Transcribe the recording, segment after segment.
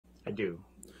I do.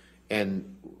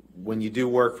 And when you do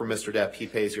work for Mr. Depp, he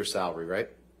pays your salary, right?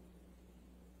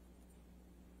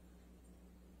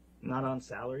 Not on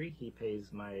salary. He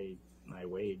pays my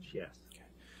wage, yes. Okay.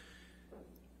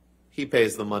 He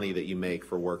pays the money that you make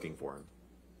for working for him.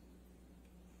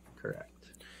 Correct.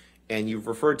 And you've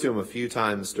referred to him a few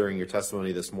times during your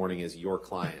testimony this morning as your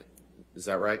client. Is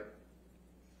that right?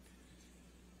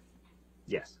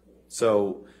 Yes.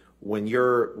 So when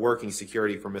you're working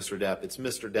security for Mr. Depp, it's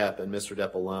Mr. Depp and Mr.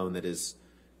 Depp alone that is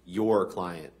your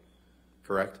client,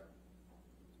 correct?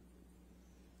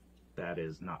 That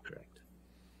is not correct.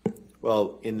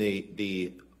 Well, in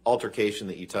the altercation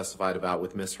that you testified about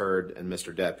with Ms. Heard and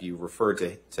Mr. Depp, you referred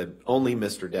to only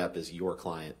Mr. Depp as your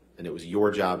client, and it was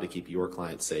your job to keep your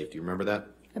client safe. Do you remember that?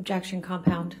 Objection,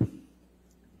 compound.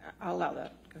 I'll allow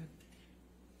that. Go ahead.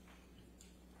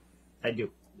 I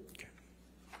do. Okay.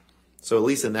 So at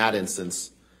least in that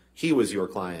instance, he was your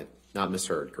client, not Ms.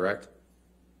 Heard, correct?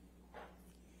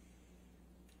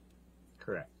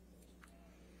 Correct.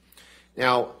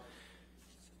 Now,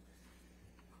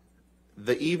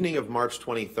 the evening of March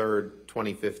 23rd,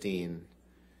 2015,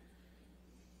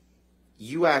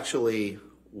 you actually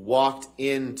walked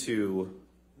into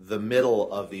the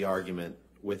middle of the argument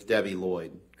with Debbie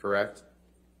Lloyd, correct?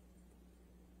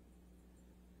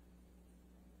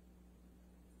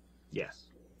 Yes.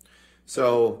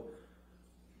 So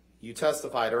you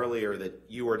testified earlier that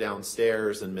you were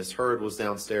downstairs and Ms. Heard was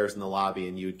downstairs in the lobby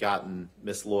and you had gotten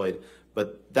Ms. Lloyd,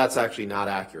 but that's actually not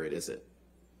accurate, is it?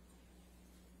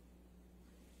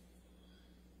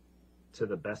 To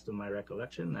the best of my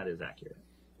recollection, that is accurate.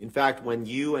 In fact, when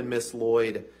you and Ms.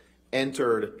 Lloyd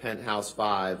entered Penthouse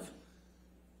 5,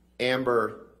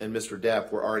 Amber and Mr.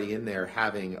 Depp were already in there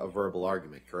having a verbal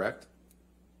argument, correct?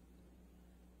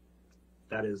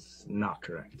 That is not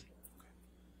correct.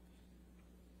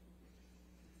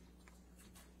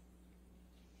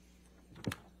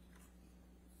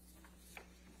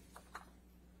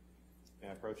 May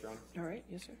I approach, Your Honor? All right.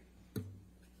 Yes, sir.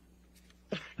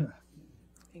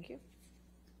 Thank you.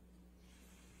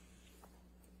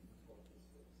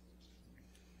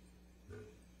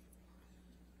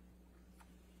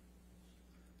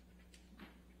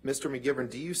 Mr. McGivern,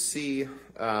 do you see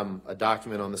a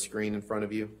document on the screen in front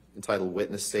of you entitled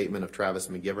Witness Statement of Travis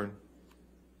McGivern?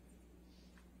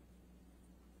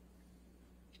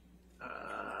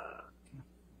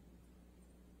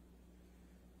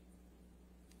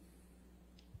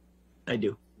 I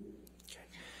do. Okay.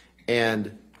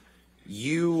 And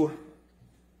you,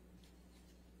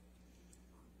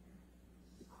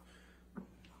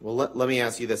 well, let me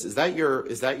ask you this. Is that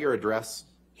your address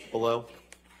below?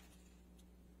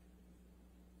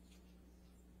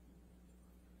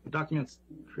 The document's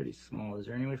pretty small. Is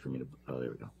there any way for me to... Oh,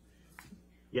 there we go.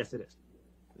 Yes, it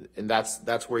is. And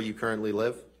that's where you currently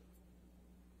live?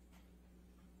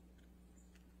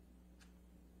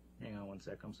 Hang on one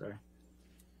sec. I'm sorry.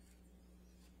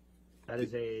 That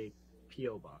is a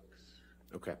P.O. box.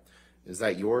 Okay. Is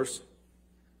that yours?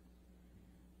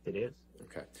 It is.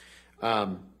 Okay.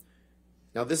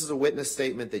 Now, this is a witness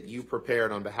statement that you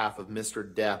prepared on behalf of Mr.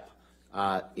 Depp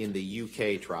in the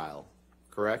UK trial,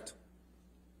 correct?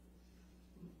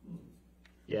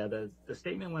 Yeah, the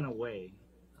statement went away.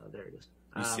 Oh, there it is.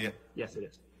 You see it? Yes, it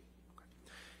is.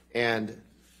 And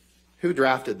who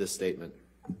drafted this statement?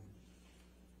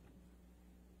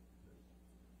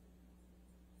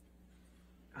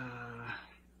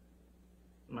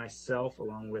 Myself,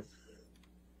 along with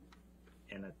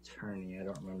an attorney. I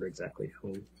don't remember exactly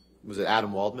who. Was it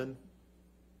Adam Waldman?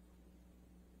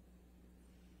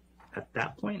 At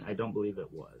that point, I don't believe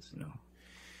it was, no.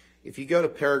 If you go to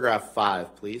paragraph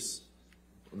 5, please,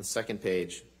 on the second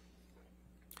page,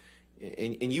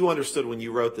 and you understood when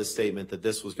you wrote this statement that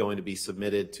this was going to be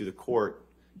submitted to the court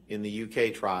in the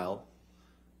UK trial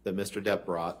that Mr. Depp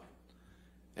brought,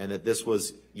 and that this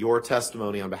was your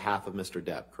testimony on behalf of Mr.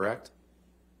 Depp, correct?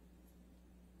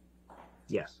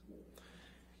 Yes.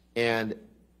 And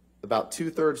about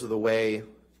 2/3 of the way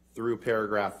through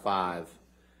paragraph 5,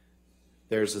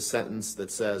 there's a sentence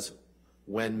that says,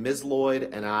 when Ms. Lloyd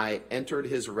and I entered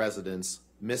his residence,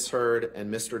 Ms. Heard and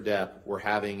Mr. Depp were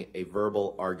having a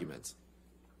verbal argument.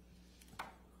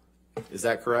 Is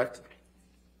that correct?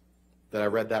 Did I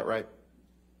read that right?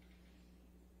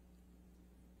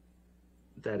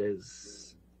 That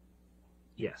is,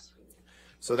 yes.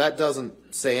 So that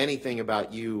doesn't say anything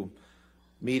about you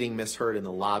meeting Ms. Heard in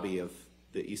the lobby of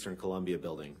the Eastern Columbia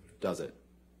building, does it?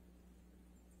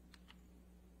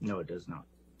 No, it does not.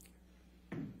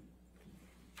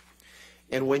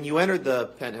 And when you entered the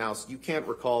penthouse, you can't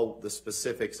recall the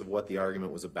specifics of what the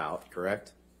argument was about,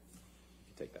 correct? You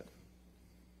can take that.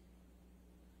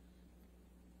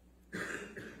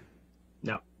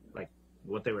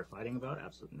 What they were fighting about?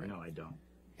 Absolutely. No, I don't.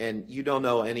 And you don't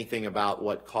know anything about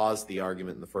what caused the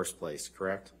argument in the first place,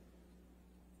 correct?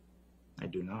 I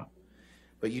do not.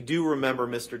 But you do remember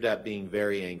Mr. Depp being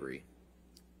very angry,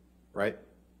 right?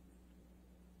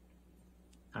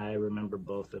 I remember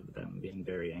both of them being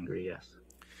very angry, yes.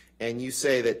 And you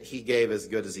say that he gave as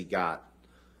good as he got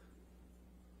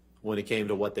when it came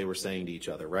to what they were saying to each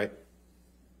other, right?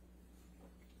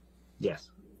 Yes.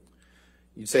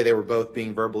 You'd say they were both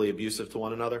being verbally abusive to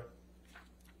one another?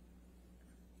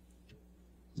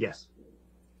 Yes.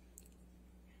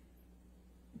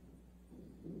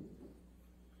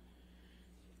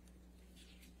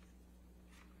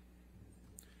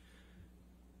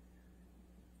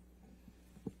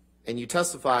 And you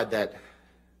testified that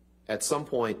at some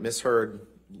point Miss Heard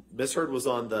was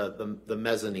on the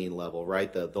mezzanine level,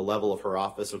 right? The level of her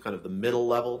office, so kind of the middle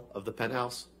level of the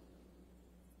penthouse?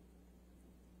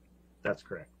 That's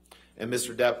correct. And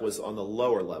Mr. Depp was on the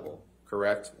lower level,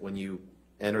 correct, when you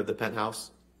entered the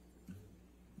penthouse?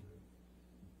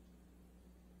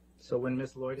 So when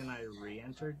Miss Lloyd and I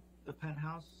re-entered the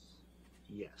penthouse,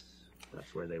 yes,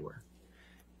 that's where they were.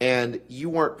 And you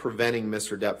weren't preventing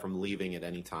Mr. Depp from leaving at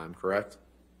any time, correct?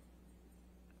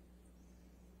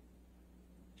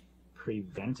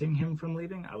 Preventing him from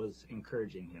leaving? I was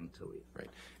encouraging him to leave. Right.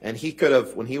 And he could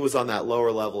have, when he was on that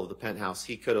lower level of the penthouse,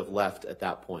 he could have left at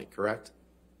that point, correct?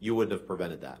 You wouldn't have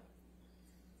prevented that.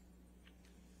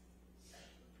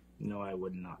 No, I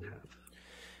would not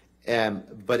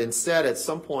have. But instead, at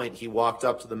some point, he walked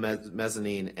up to the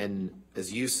mezzanine and,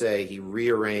 as you say, he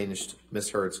rearranged Miss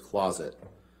Heard's closet,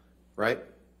 right?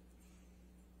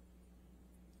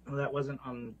 Well, that wasn't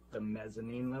on the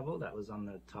mezzanine level. That was on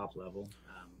the top level.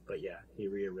 But yeah, he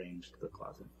rearranged the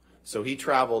closet. So he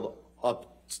traveled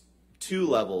up 2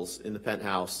 levels in the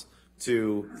penthouse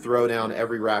to throw down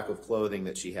every rack of clothing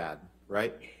that she had,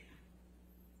 right?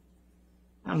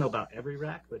 I don't know about every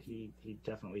rack, but he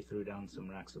definitely threw down some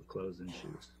racks of clothes and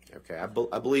shoes. Okay, I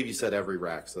believe you said every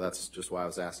rack, so that's just why I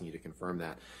was asking you to confirm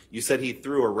that. You said he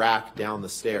threw a rack down the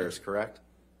stairs, correct?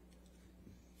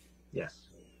 Yes.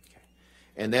 Okay.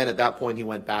 And then at that point, he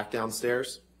went back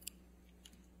downstairs?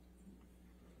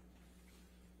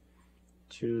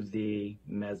 To the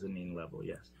mezzanine level,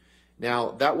 yes.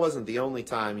 Now, that wasn't the only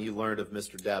time you learned of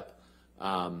Mr.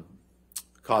 Depp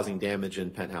causing damage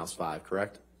in Penthouse 5,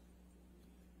 correct?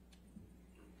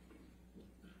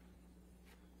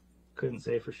 Couldn't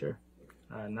say for sure.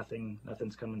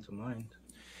 Nothing's coming to mind.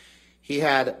 He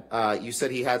had, you said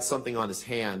he had something on his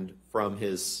hand from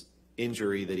his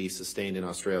injury that he sustained in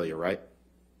Australia, right?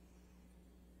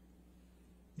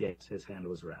 Yes, his hand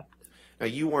was wrapped. Now,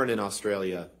 you weren't in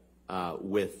Australia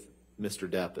with Mr.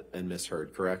 Depp and Miss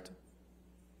Heard, correct?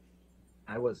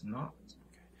 I was not.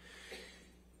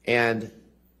 And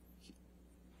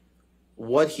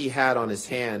what he had on his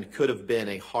hand could have been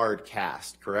a hard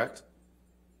cast, correct?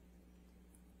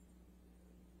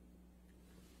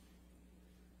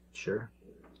 Sure.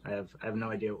 I have no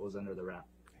idea what was under the wrap.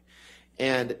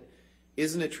 And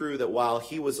isn't it true that while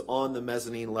he was on the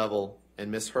mezzanine level and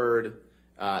Miss Heard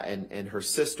and her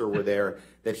sister were there,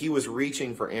 that he was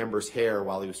reaching for Amber's hair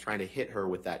while he was trying to hit her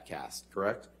with that cast,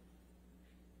 correct?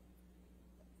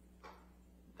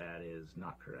 That is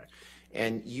not correct.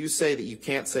 And you say that you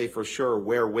can't say for sure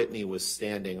where Whitney was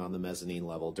standing on the mezzanine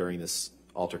level during this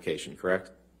altercation, correct?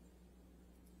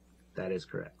 That is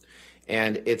correct.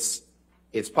 And it's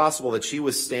possible that she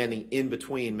was standing in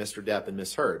between Mr. Depp and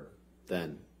Miss Heard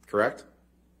then, correct?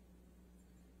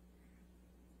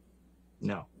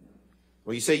 No.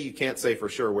 Well, you say you can't say for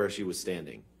sure where she was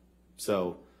standing.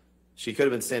 So she could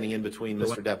have been standing in between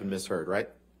Mr. Depp and Miss Heard, right?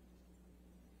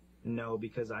 No,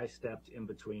 because I stepped in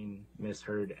between Miss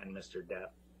Heard and Mr.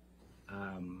 Depp.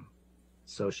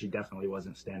 So she definitely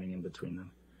wasn't standing in between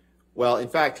them. Well, in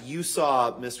fact, you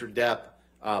saw Mr.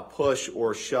 Depp push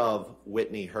or shove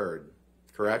Whitney Heard,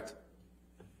 correct?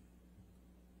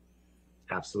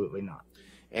 Absolutely not.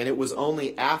 And it was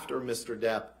only after Mr.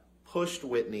 Depp pushed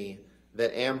Whitney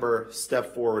that Amber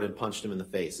stepped forward and punched him in the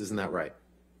face. Isn't that right?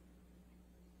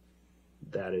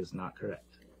 That is not correct.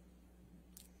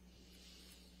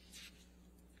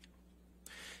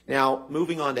 Now,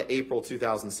 moving on to April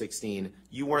 2016,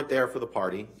 you weren't there for the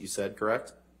party, you said,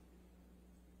 correct?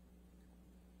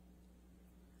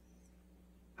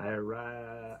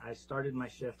 I started my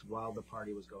shift while the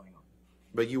party was going on.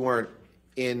 But you weren't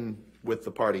in with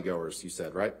the partygoers, you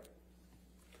said, right?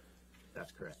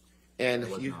 That's correct. And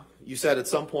you said at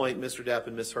some point Mr. Depp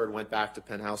and Miss Heard went back to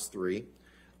Penthouse 3,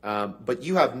 but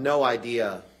you have no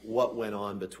idea what went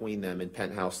on between them in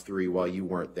Penthouse 3 while you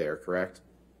weren't there, correct?